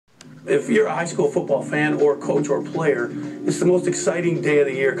If you're a high school football fan or coach or player, it's the most exciting day of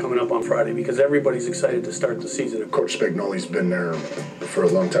the year coming up on Friday because everybody's excited to start the season. Coach Spagnoli's been there for a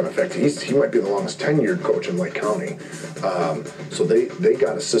long time. In fact, he might be the longest tenured coach in Lake County. So they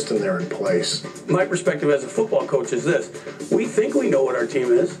got a system there in place. My perspective as a football coach is this. We think we know what our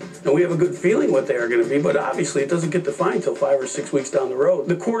team is, and we have a good feeling what they are going to be, but obviously it doesn't get defined until 5 or 6 weeks down the road.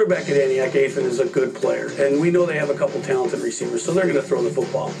 The quarterback at Antioch, Ethan, is a good player, and we know they have a couple talented receivers, so they're going to throw the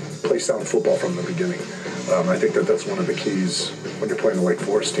football. Play sound football from the beginning. I think that's one of the keys when you're playing the Lake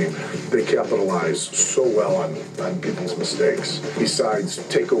Forest team. They capitalize so well on people's mistakes. Besides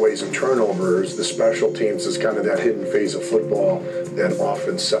takeaways and turnovers, the special teams is kind of that hidden phase of football that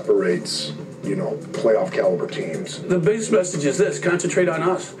often separates, playoff caliber teams. The biggest message is this: concentrate on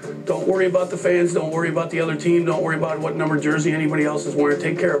us. Don't worry about the fans. Don't worry about the other team. Don't worry about what number jersey anybody else is wearing.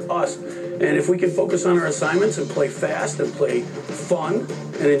 Take care of us. And if we can focus on our assignments and play fast and play fun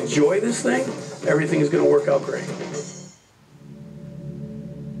and enjoy this thing, everything is going to work out great.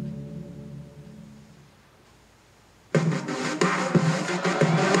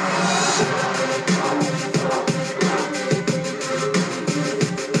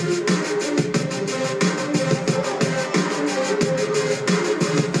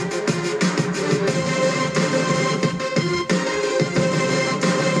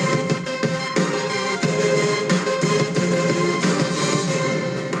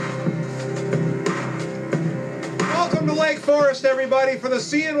 Everybody, for the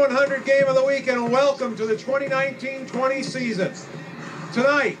CN100 game of the week, and welcome to the 2019-20 season.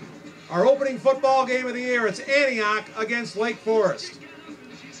 Tonight, our opening football game of the year, it's Antioch against Lake Forest.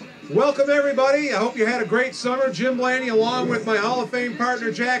 Welcome everybody. I hope you had a great summer. Jim Blaney along with my Hall of Fame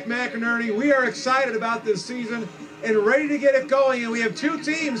partner Jack McInerney. We are excited about this season and ready to get it going, and we have two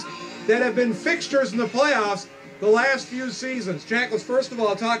teams that have been fixtures in the playoffs the last few seasons. Jack, let's first of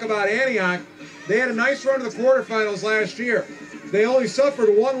all talk about Antioch. They had a nice run to the quarterfinals last year. They only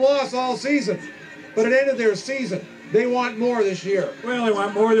suffered one loss all season, but it ended their season. They want more this year. Well, they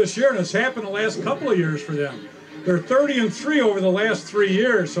want more this year, and it's happened the last couple of years for them. They're 30-3 over the last 3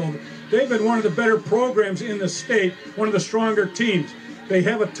 years, so they've been one of the better programs in the state, one of the stronger teams. They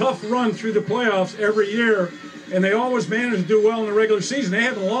have a tough run through the playoffs every year, and they always manage to do well in the regular season. They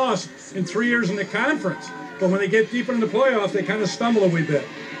haven't lost in 3 years in the conference, but when they get deeper in the playoffs, they kind of stumble a wee bit.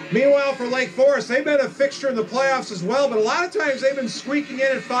 Meanwhile, for Lake Forest, they've been a fixture in the playoffs as well, but a lot of times they've been squeaking in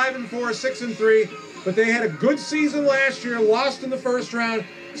at 5-4, 6-3, but they had a good season last year, lost in the first round,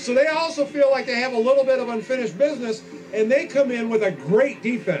 so they also feel like they have a little bit of unfinished business, and they come in with a great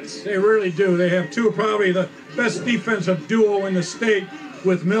defense. They really do. They have probably the best defensive duo in the state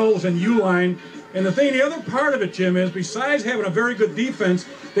with Mills and Uline. And the other part of it, Jim, is besides having a very good defense,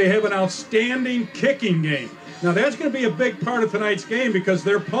 they have an outstanding kicking game. Now that's going to be a big part of tonight's game because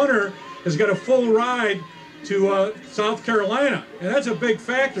their punter has got a full ride to South Carolina, and that's a big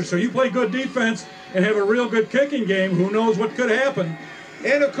factor. So you play good defense and have a real good kicking game, who knows what could happen.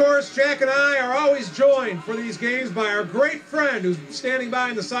 And of course, Jack and I are always joined for these games by our great friend who's standing by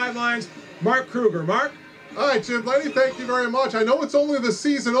in the sidelines, Mark Kruger. Mark? All right, Jim Blaney, thank you very much. I know it's only the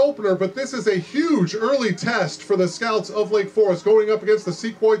season opener, but this is a huge early test for the Scouts of Lake Forest going up against the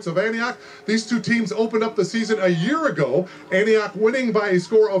Sequoits of Antioch. These two teams opened up the season a year ago, Antioch winning by a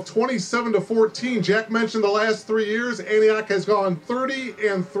score of 27-14. Jack mentioned the last 3 years. Antioch has gone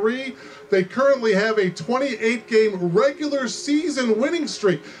 30-3. They currently have a 28-game regular season winning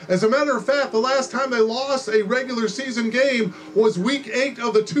streak. As a matter of fact, the last time they lost a regular season game was Week 8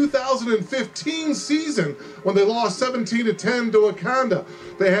 of the 2015 season, when they lost 17-10 to Wakanda.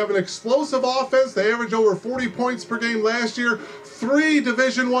 They have an explosive offense. They averaged over 40 points per game last year. 3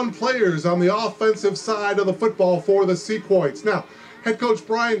 Division I players on the offensive side of the football for the Sequoits. Now, head coach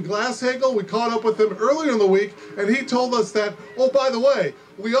Brian Glasshagel, we caught up with him earlier in the week, and he told us that, oh, by the way,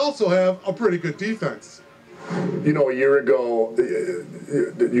 we also have a pretty good defense. You know, a year ago,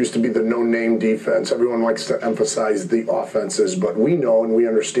 it used to be the no-name defense. Everyone likes to emphasize the offenses, but we know and we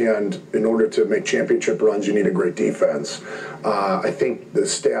understand in order to make championship runs, you need a great defense. I think the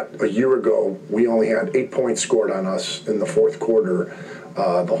stat a year ago, we only had 8 points scored on us in the fourth quarter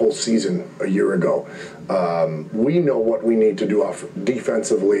the whole season a year ago. We know what we need to do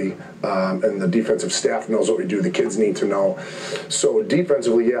defensively, and the defensive staff knows what we do. The kids need to know. So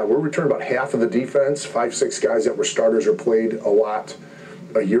defensively, yeah, we're returning about half of the defense, 5-6 guys that were starters or played a lot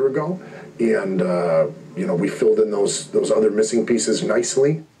a year ago, and you know, we filled in those other missing pieces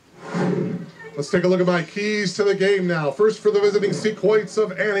nicely. Let's take a look at my keys to the game now. First for the visiting Sequoits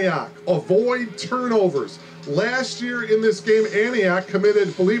of Antioch. Avoid turnovers. Last year in this game, Antioch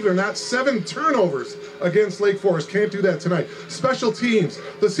committed, believe it or not, 7 turnovers against Lake Forest. Can't do that tonight. Special teams.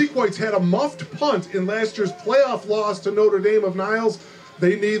 The Sequoits had a muffed punt in last year's playoff loss to Notre Dame of Niles.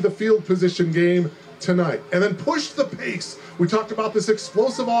 They need the field position game tonight. And then push the pace. We talked about this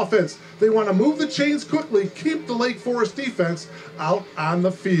explosive offense. They want to move the chains quickly, keep the Lake Forest defense out on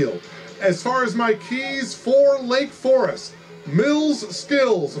the field. As far as my keys for Lake Forest, Mills'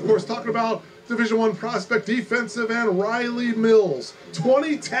 skills. Of course, talking about Division I prospect defensive end Riley Mills.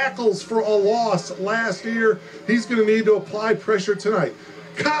 20 tackles for a loss last year. He's going to need to apply pressure tonight.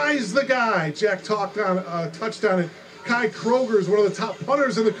 Kai's the guy. Jack touched on it. Kai Kroger is one of the top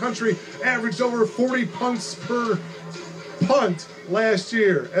punters in the country. Averaged over 40 punts per punt last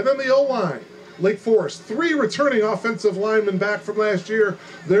year. And then the O-line. Lake Forest, 3 returning offensive linemen back from last year.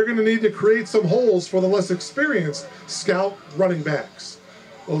 They're going to need to create some holes for the less experienced scout running backs.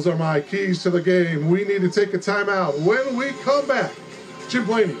 Those are my keys to the game. We need to take a timeout. When we come back, Jim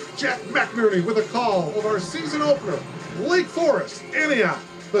Blaney, Jack McNerney with a call of our season opener, Lake Forest, Antioch.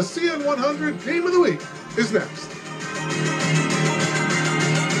 The CN100 Game of the Week is next.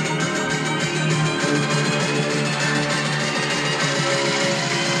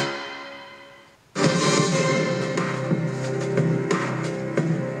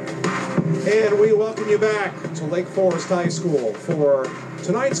 And we welcome you back to Lake Forest High School for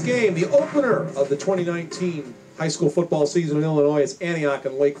tonight's game, the opener of the 2019 high school football season in Illinois. It's Antioch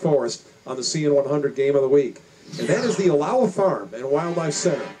and Lake Forest on the CN100 Game of the Week. And that is the Olawa Farm and Wildlife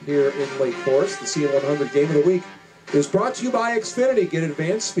Center here in Lake Forest. The CN100 Game of the Week is brought to you by Xfinity. Get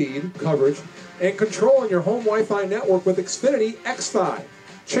advanced speed, coverage, and control in your home Wi-Fi network with Xfinity XFi.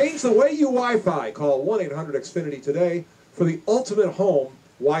 Change the way you Wi-Fi. Call 1-800-XFINITY today for the ultimate home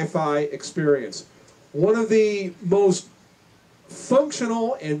Wi-Fi experience. One of the most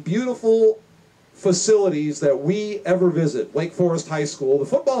functional and beautiful facilities that we ever visit, Lake Forest High School. The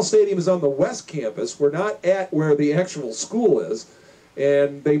football stadium is on the west campus. We're not at where the actual school is.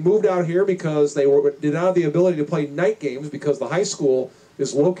 And they moved out here because they did not have the ability to play night games because the high school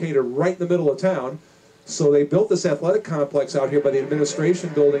is located right in the middle of town. So they built this athletic complex out here by the administration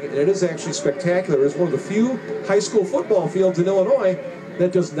building, and it is actually spectacular. It's one of the few high school football fields in Illinois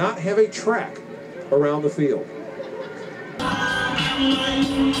that does not have a track around the field.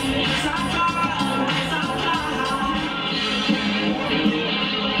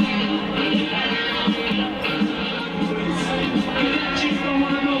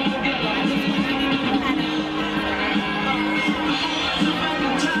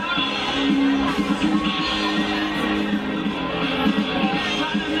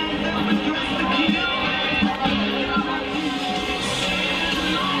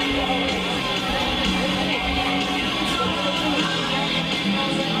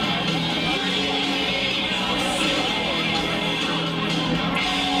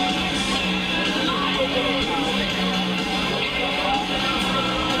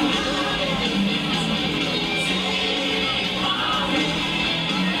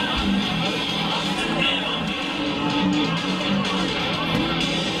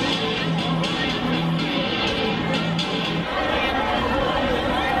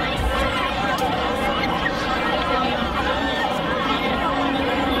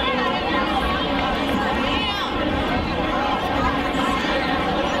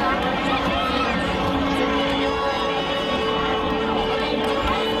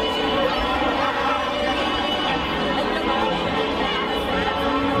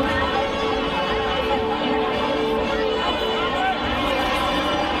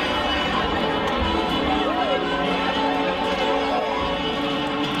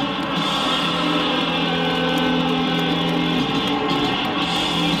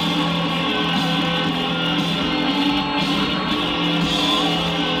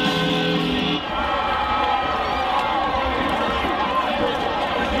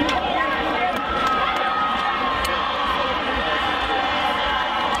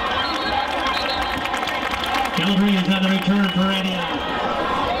 Celery is on the return for Antioch.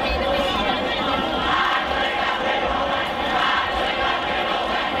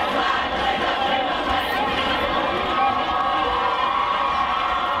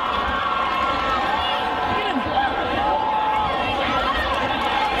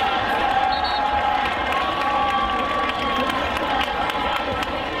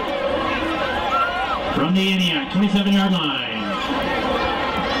 From the Antioch 27-yard line.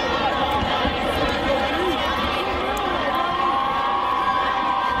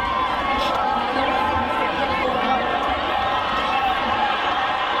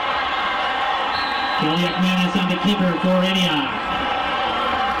 Kelly Akmanis on the keeper for Antioch.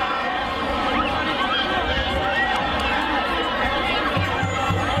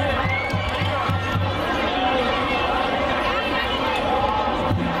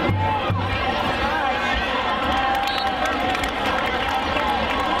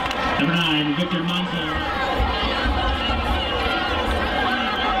 Number 9, Victor Monson.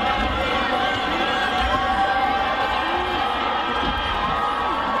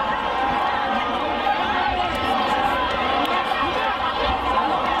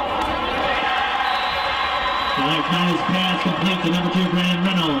 Nice pass complete to number 2, Brandon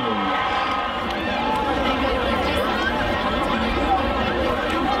Reynolds.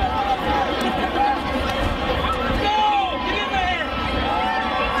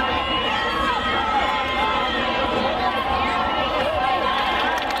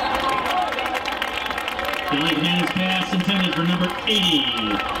 Kelly Akmanis pass intended for number 80.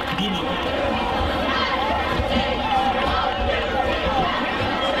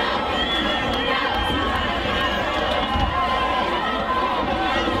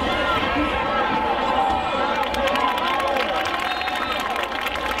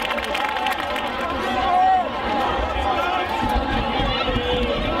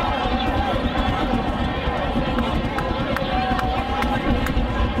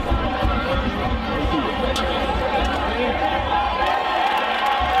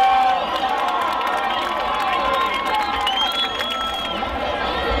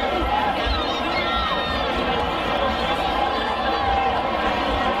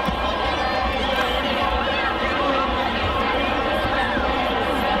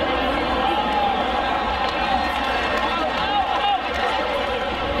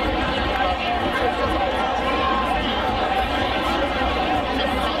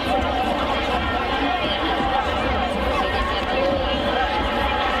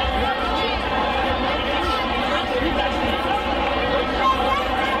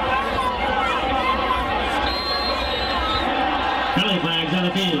 Penalty flags on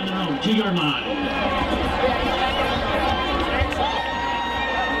the field, their own 2-yard line.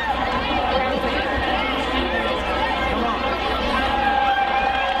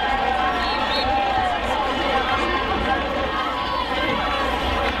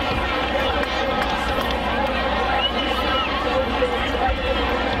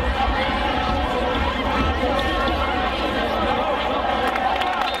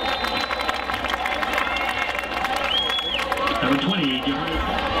 Number 20,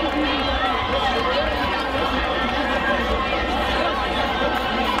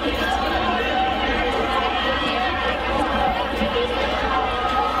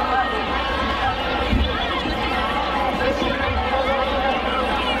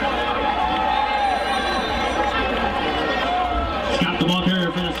 Scott the ball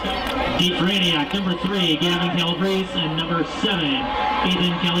carrier for the Scott. Deep for Antioch, number 3, Gavin Calabrese, and number 7,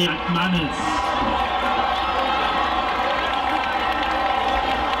 Ethan Kelly Akmanis.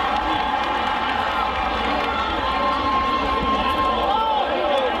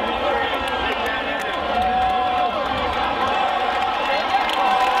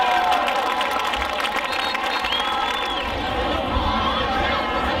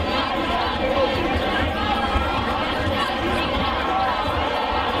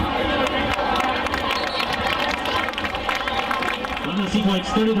 On the Sequoits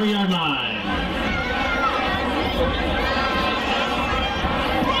 33-yard line.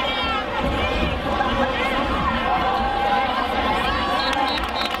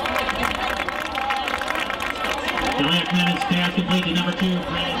 Kelly Akmanis pass complete to number 2,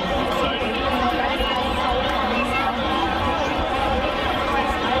 Brandon.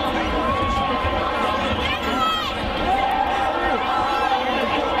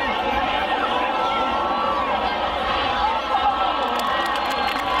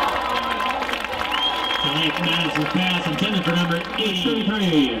 Akmanis' pass intended for number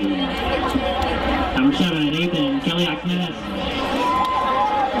 83. Number 7, Ethan Kelly Akmanis.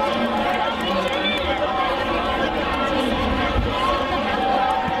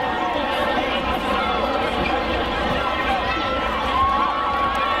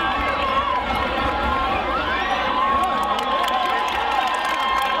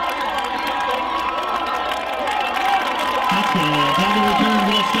 That's the return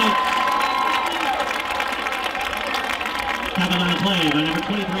for the Scout. Tackled on the play by number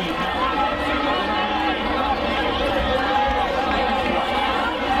 23.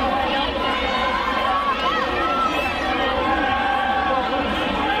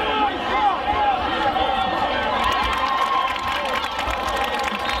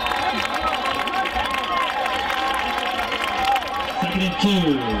 Second and 2.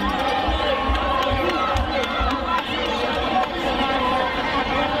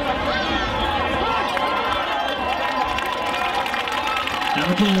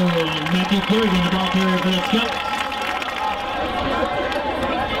 Number 2, Matthew Corrigan, the ball carrier for the Scouts.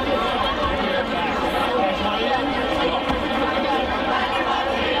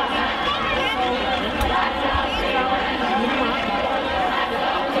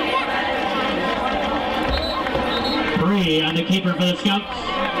 On the keeper for the Scouts.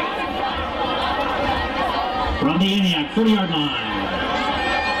 From the Antioch 40-yard line.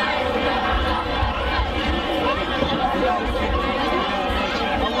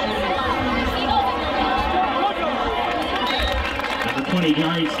 Number 20,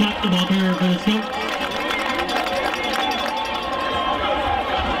 Jari Scott, the ball carrier for the Scouts.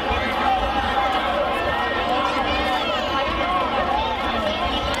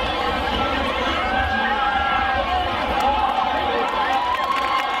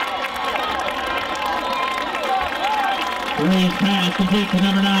 Green's pass complete to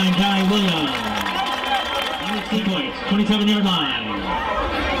number 9, Jai Williams. Sequoits, 27-yard line.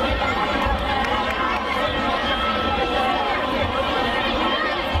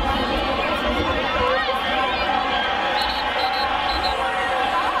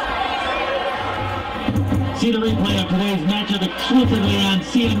 See the replay of today's matchup exclusively on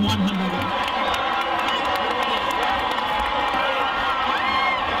CN100.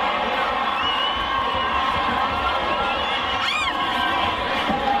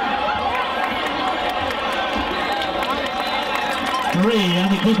 Three on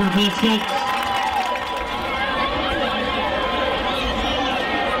the keeper for the Scouts.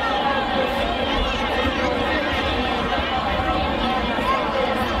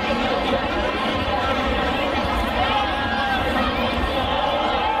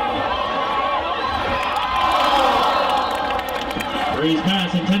 Three's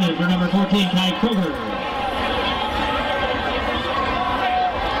pass intended for number 14, Kai Kroger.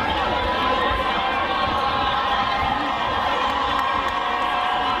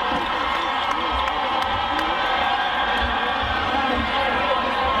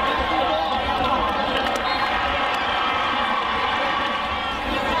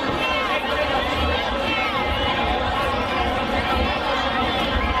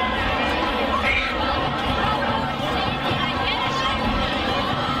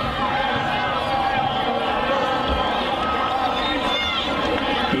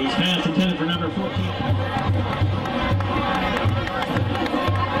 Pass intended for number 14.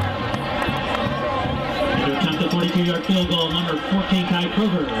 And to attempt the 42-yard field goal, number 14, Kai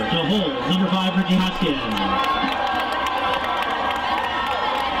Kroger. To hold, number 5, Richie Hoskins.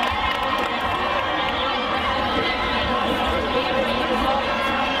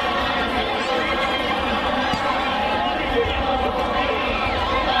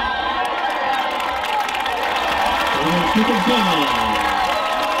 Kick is good.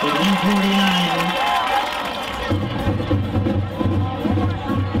 With 149.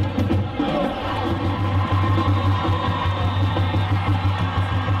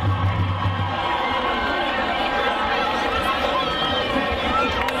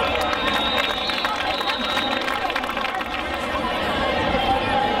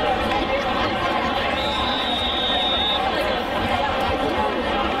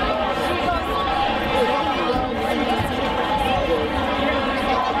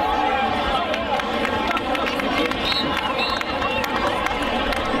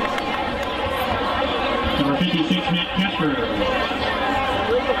 Number 56, Matt Casper.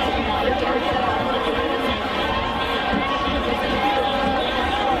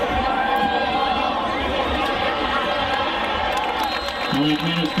 Late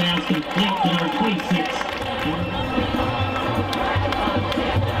Menace pass complete to number 26.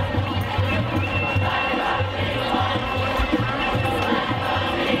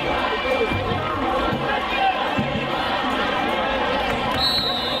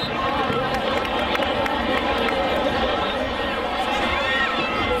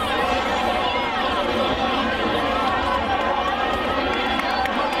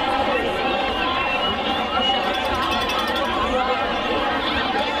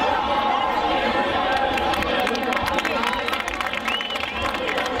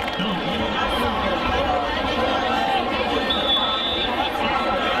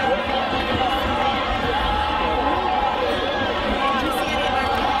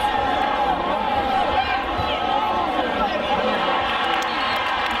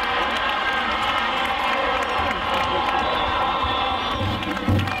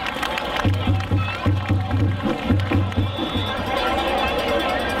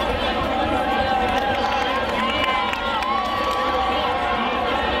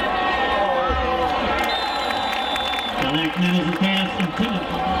 Menace's pass intended.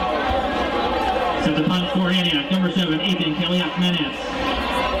 Set the punt for Antioch. Number 7, Ethan Kelly Menace.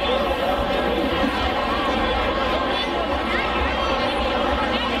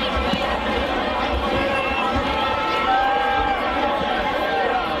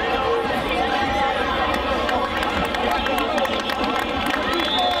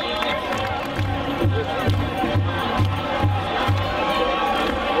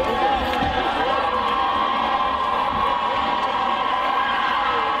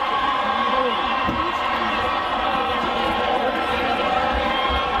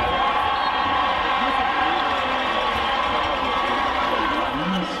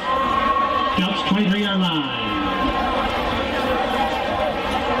 Scouts 23-yard line.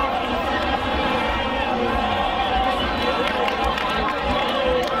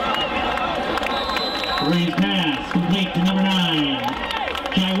 Reed's pass complete to number 9,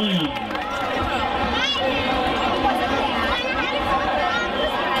 Jai Williams.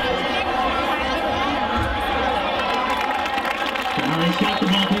 He's got the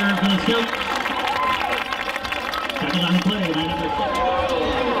ball here for the Scouts. Tackled on the play by number 6.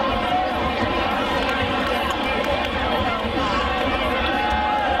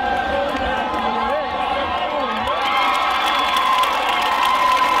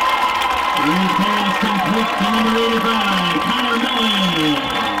 Reed's pass complete to number 85, Connor Miller.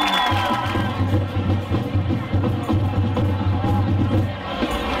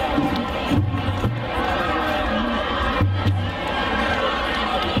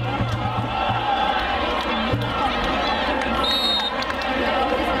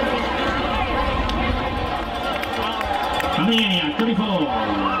 Antioch 34.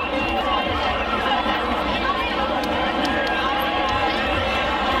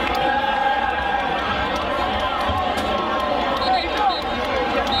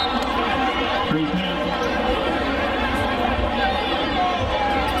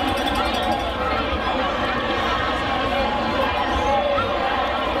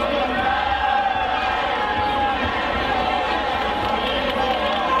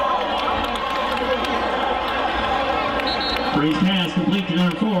 Reed's pass complete to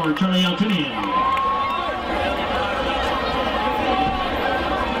number 4, Charlie Altinian.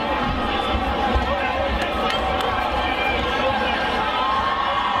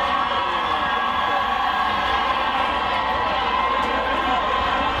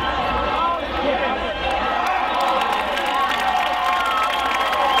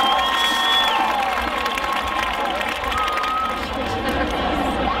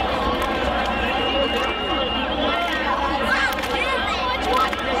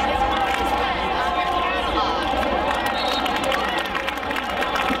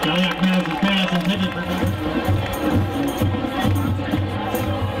 Antioch has his pass intended for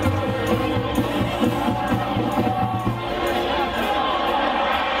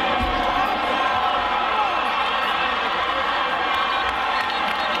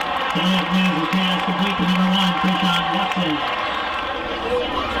Antioch has his pass complete to number 1, Krishan Watson.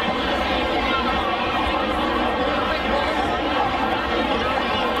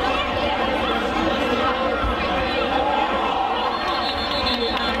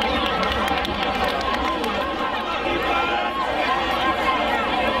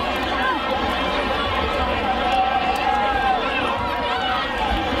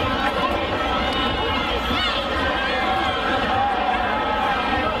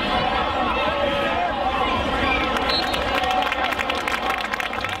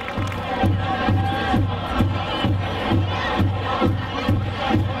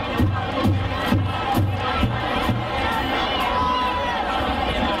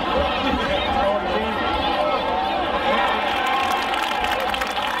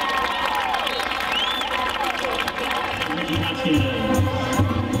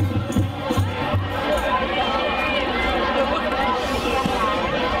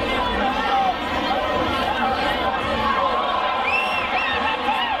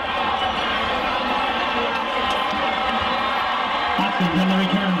 Hoskins on the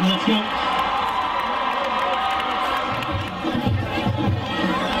return for the Scouts.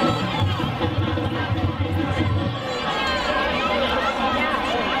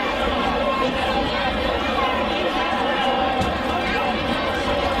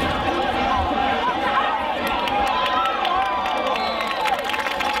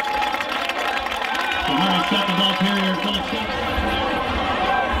 Got the ball carrier for the Scouts.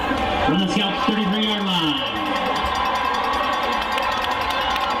 From the Scouts 33-yard line.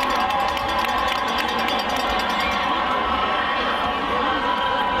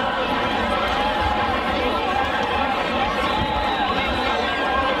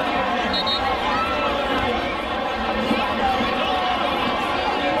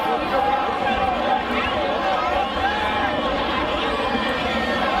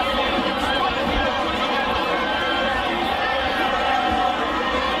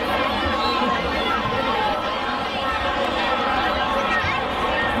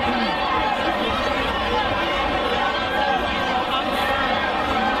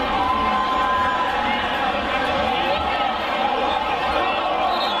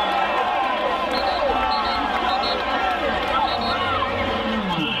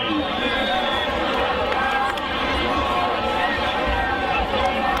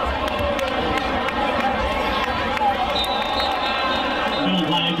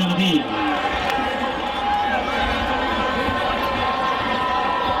 Flags on the field.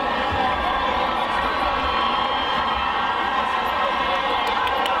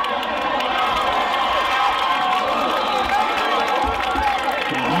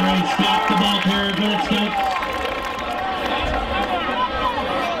 Scott, the ball carrier for the Scouts.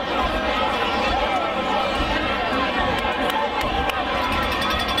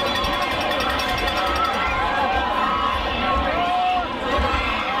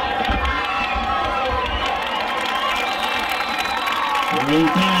 Great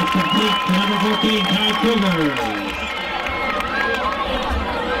pass complete to number 14, Ty Kruger.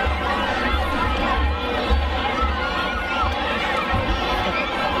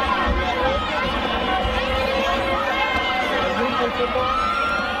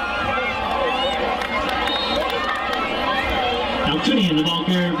 Altunian, the ball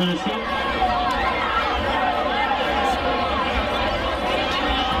carrier for the Scouts.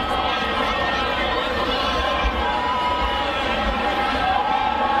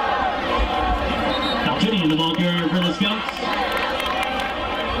 Altunian, the ball carrier for the Scouts.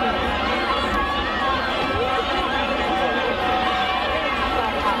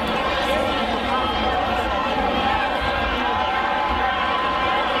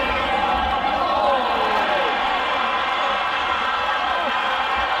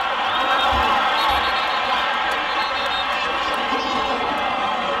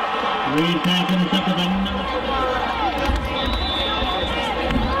 Great pass intercepted by number 4.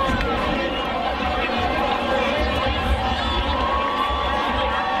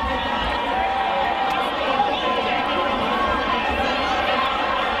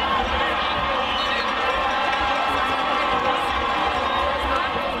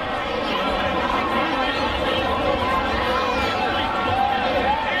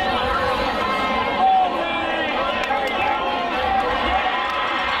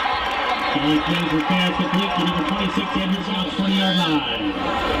 Kelly plays his pass complete to number 26, Anderson, on the 20-yard line.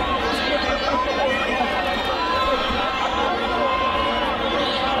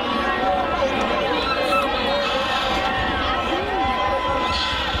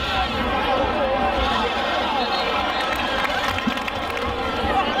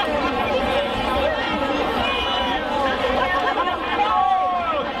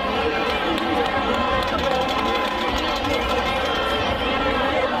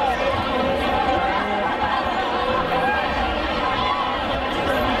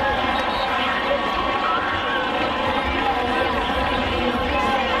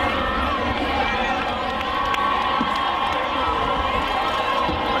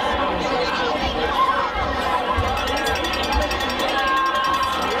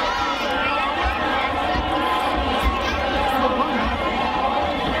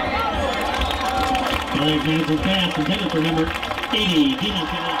 Kelly advances his pass intended for number 80, Dino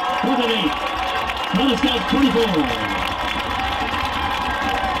Kelly, who's at 8, on the Scouts 24.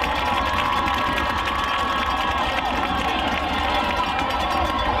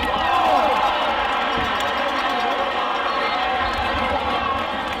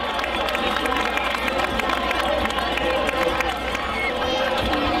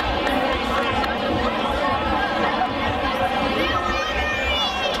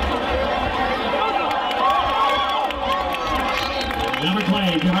 Number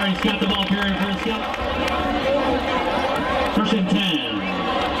 20, Jahari Scott, the ball carrier for the Scouts. First and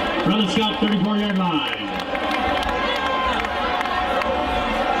 10. From the Scout 34-yard line.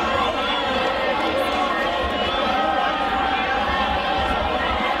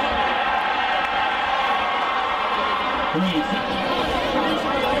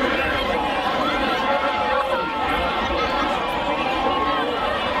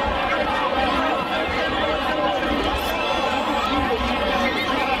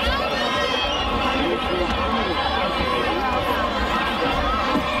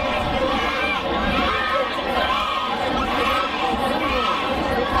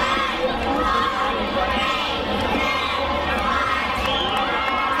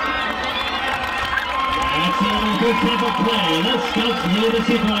 Good type of play. The Scouts lead the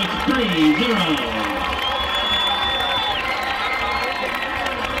Sequoits 3-0.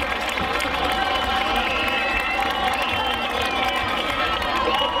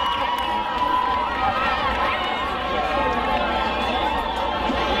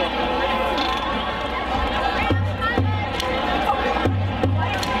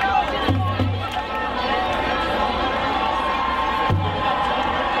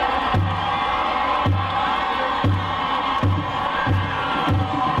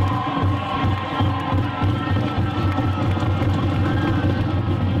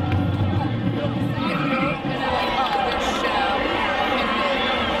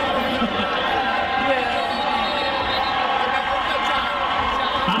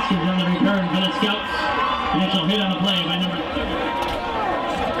 On the return for the Scouts. Initial hit on the play by number 30.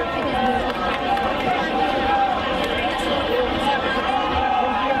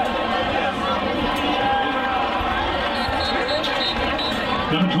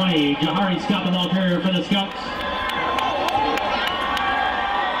 Number 20, Jahari Scott, the ball carrier for the Scouts.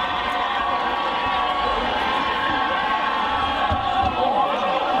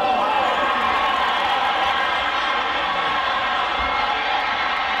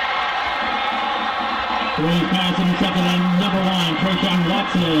 Three pass intercepted on number 1, Trayshawn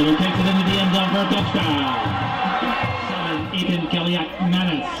Watson, who takes it into the end zone for a touchdown. 7, Ethan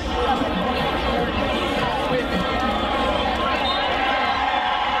Kaliak-Manis.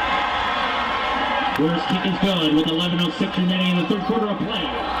 First kick is good with 11:06 remaining in the third quarter of play.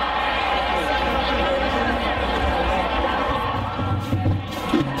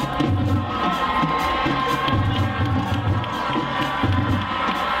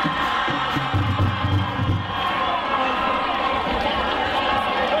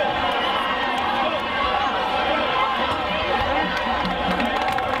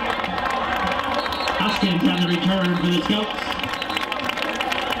 Hoskins on the return for the Scouts.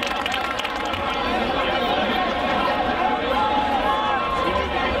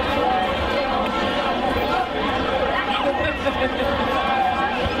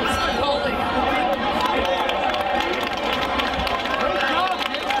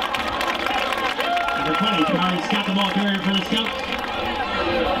 Number 20, Jahari Scott, the ball carrier for the Scouts.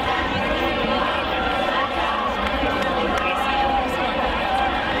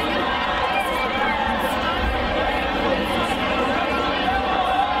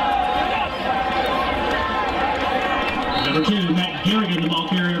 Number 2, Matt Garrigan, the ball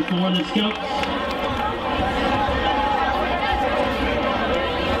carrier for the Scouts.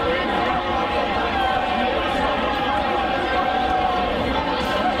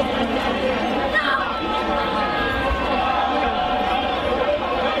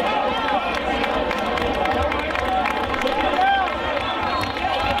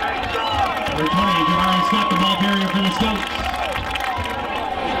 Number 20, Jahari Scott, the ball carrier for the Scouts.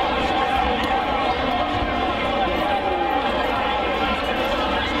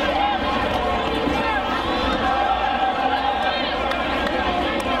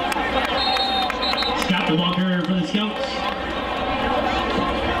 Scott, the ball carrier for the Scouts.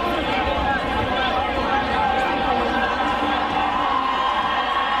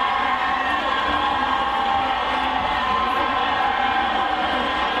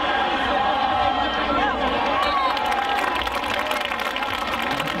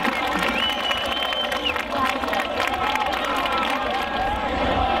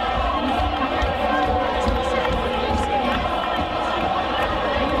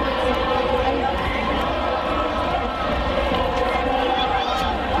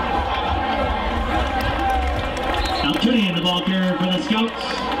 Antioch, the ball carrier for the Scouts.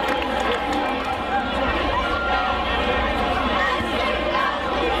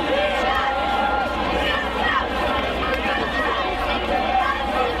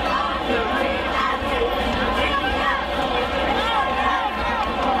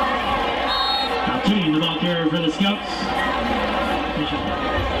 Antioch, the ball carrier for the Scouts.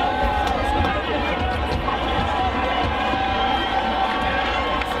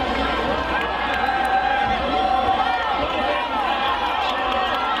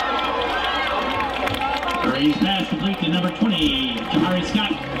 Raised pass complete to number 20, Jahari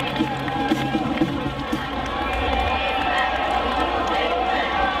Scott.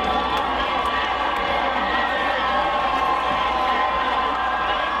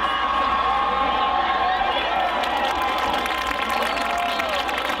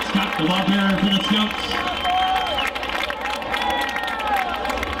 Scott, the ball carrier for the Scouts.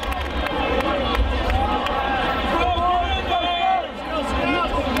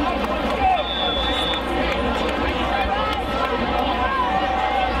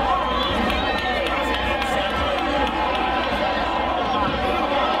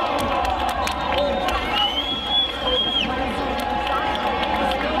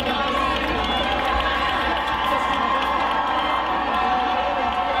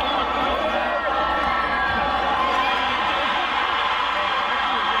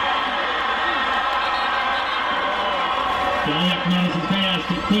 Kaliak-Manis' pass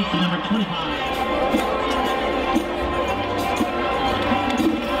complete to number 25.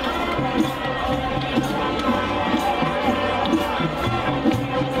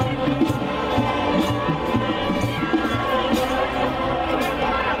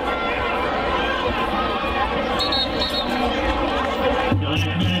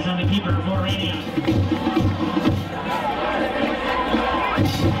 Kaliak-Manis on the keeper for Antioch.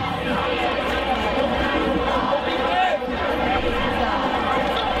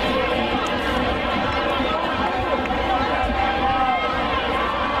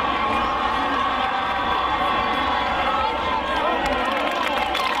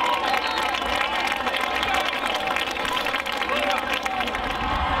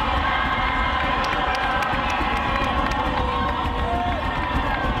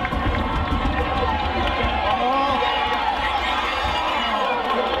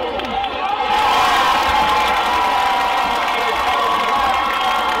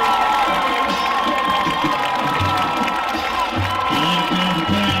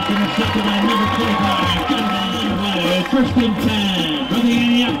 First and 10 from the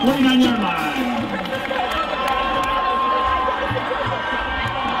Antioch 49-yard line.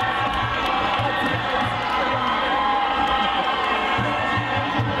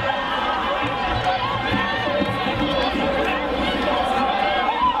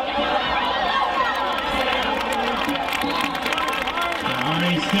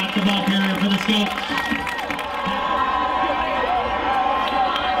 Got the ball carrier for the Scouts.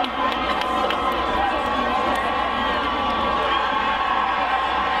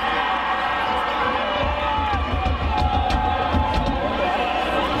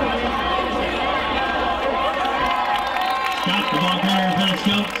 Got the ball carrier for the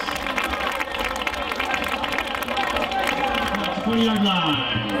Scouts. 20-yard line.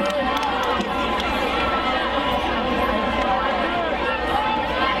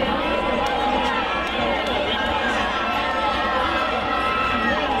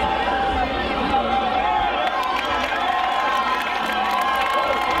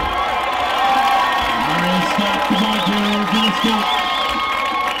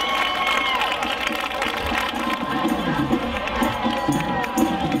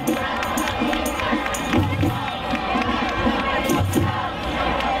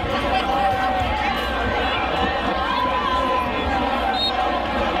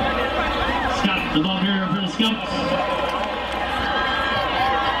 The ball carrier for the Scouts.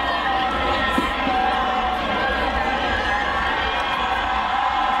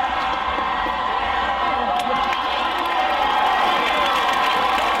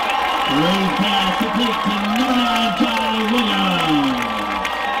 Raise pass complete to number 9, Johnny Williams.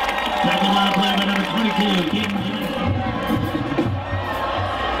 Tackled on play by number 22, Keaton.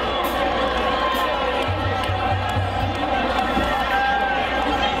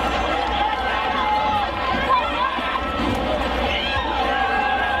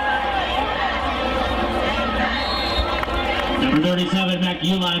 Number 37, Mac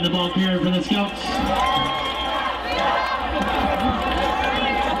Uline, the ball carrier for the Scouts.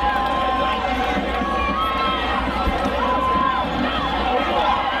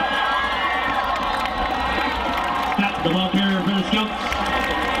 Got the ball carrier for the Scouts.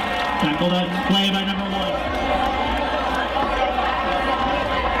 Tackled on play by number 1.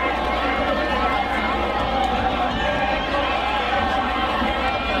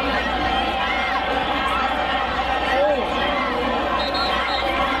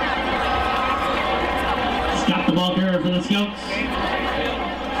 The ball carrier for the Scouts.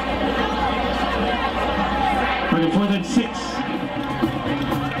 Running 4th and 6.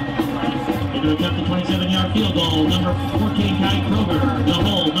 Into attempt a 27-yard field goal. Number 14, Kai Kroger. The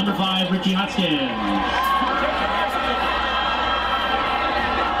hole. Number 5, Richie Hoskins.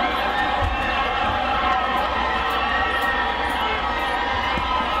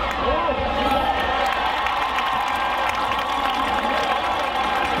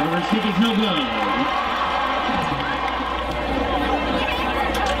 Kroger's kick is no good.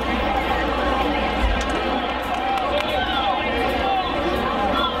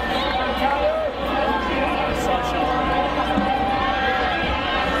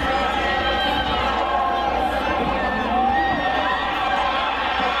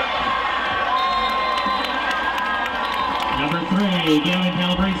 Gavin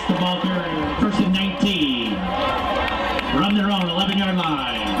calibrates the ball carrier. First and 19. Run their own 11-yard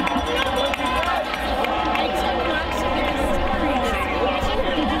line.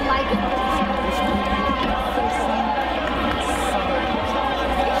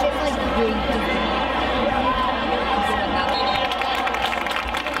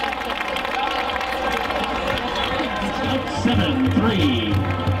 It's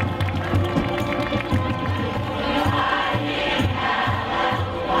 7-3.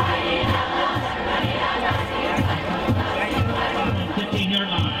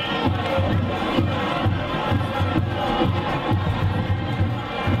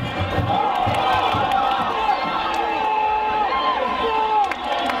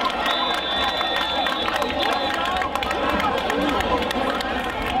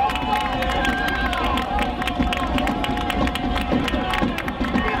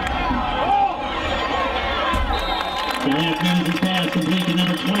 Complete to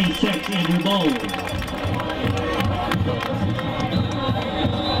number 26, Andrew Bowles.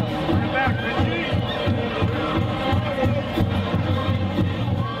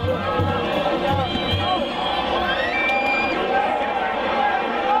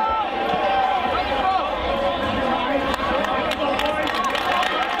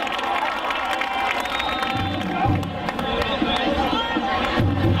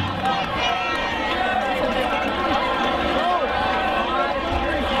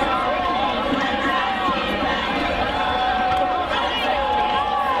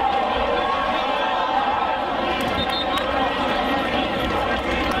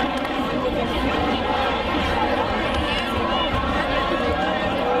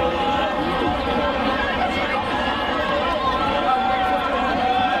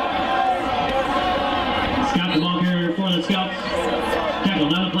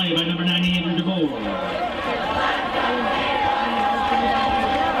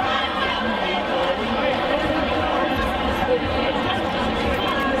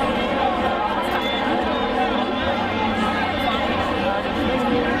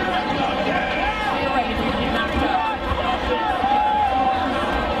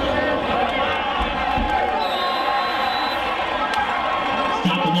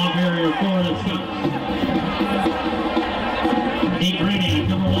 Scouts. 8 Braniac,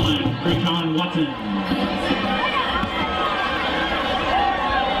 number 1, Krayshawn Watson.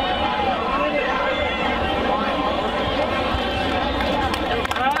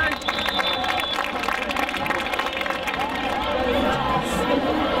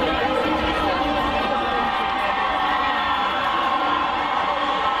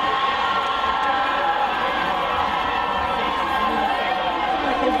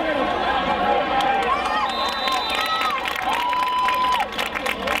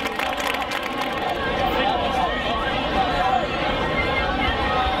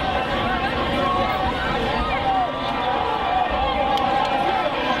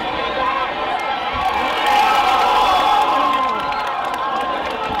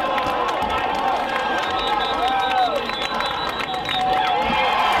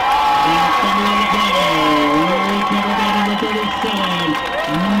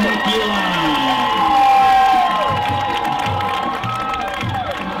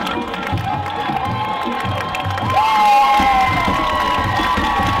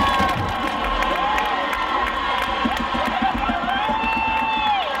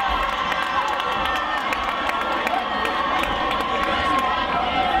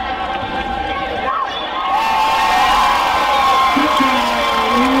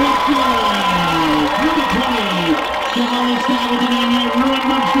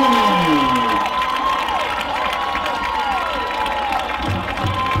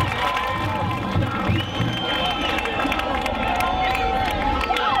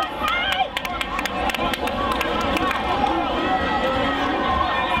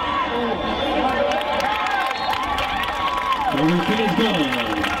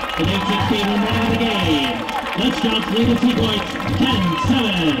 The Scouts lead the Sequoits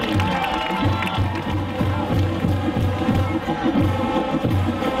 10-7.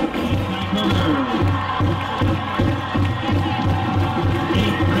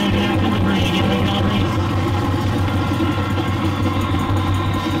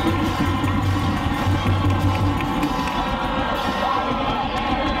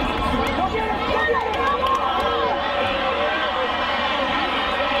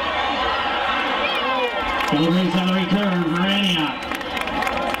 Celebrates on the return for Antioch.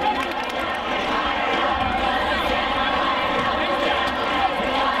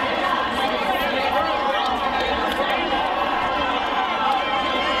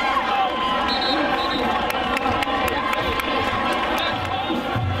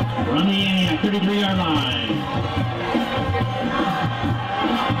 We're on the Antioch 33-yard line.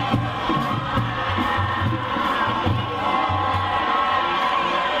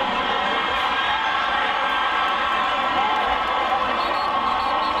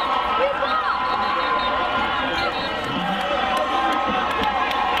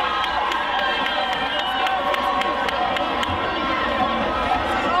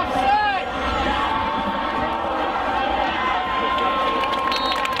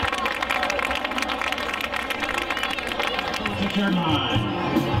 Yard line.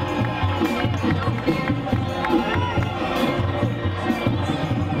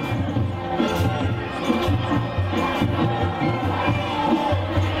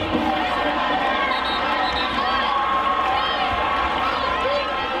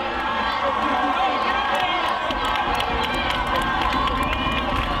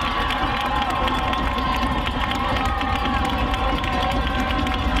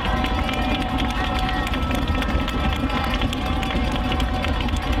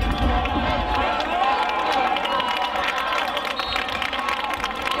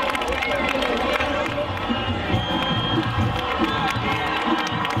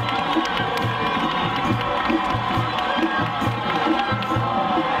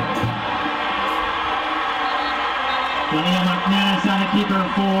 Keeper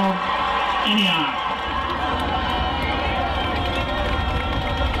for Antioch.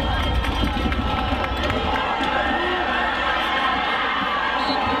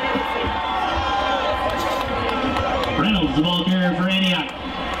 Reynolds, the ball carrier for Antioch.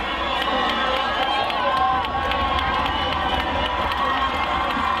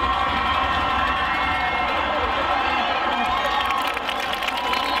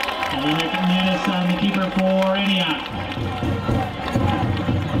 McManus on the keeper for Antioch.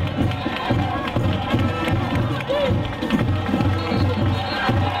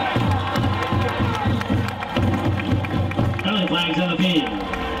 Flags on the field.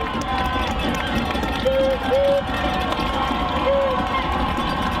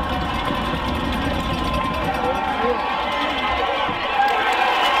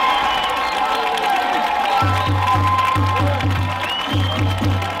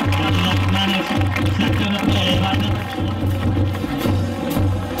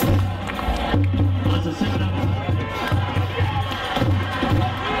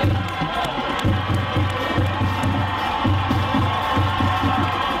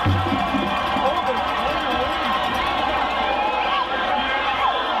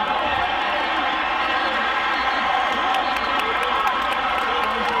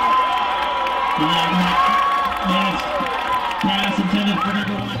 Pass intended for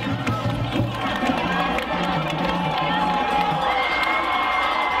number 1.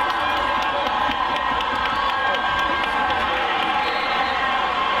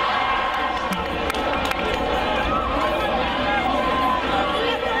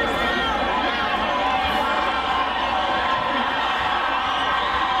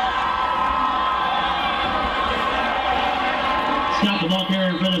 Scott, the ball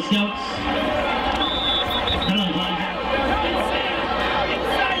carrier for the Scouts. Penalty flag.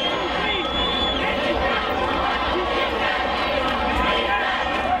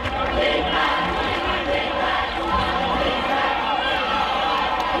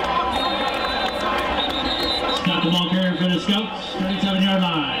 Scott, the ball carrier for the Scouts, 37-yard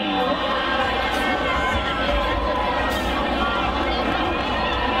line.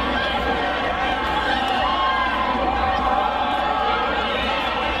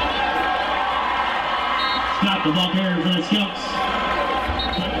 Scott, the ball carrier for the Scouts.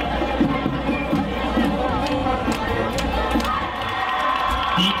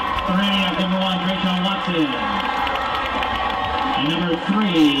 Deep for Antioch, number 1, Drayshawn Watson. And number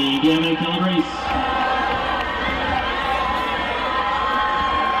 3, Gavin Calabrese.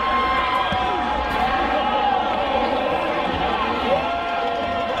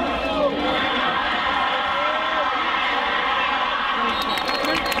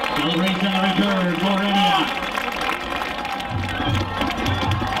 Calabrese on the return for Antioch.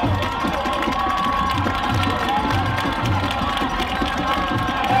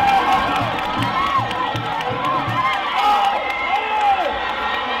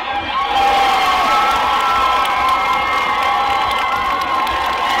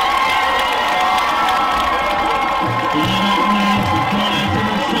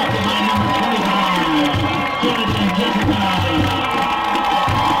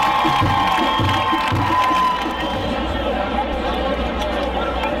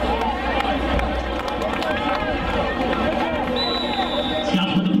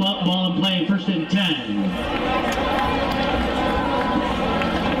 Scouts put the ball in play, 1st and 10.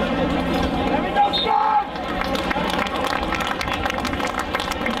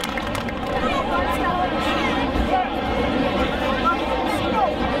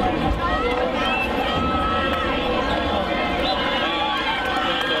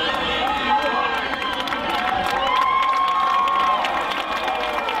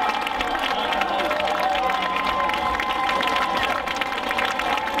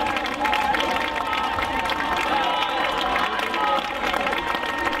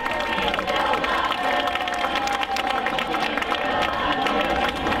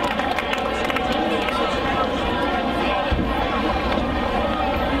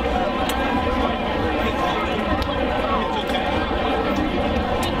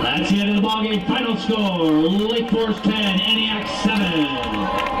 That's the end of the ballgame. Final score, Lake Forest 10, Antioch 7.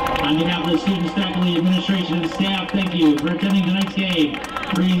 On behalf of the students, faculty, administration, and staff, thank you for attending tonight's game.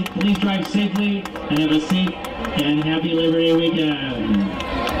 Please drive safely and have a safe and happy Labor Day weekend.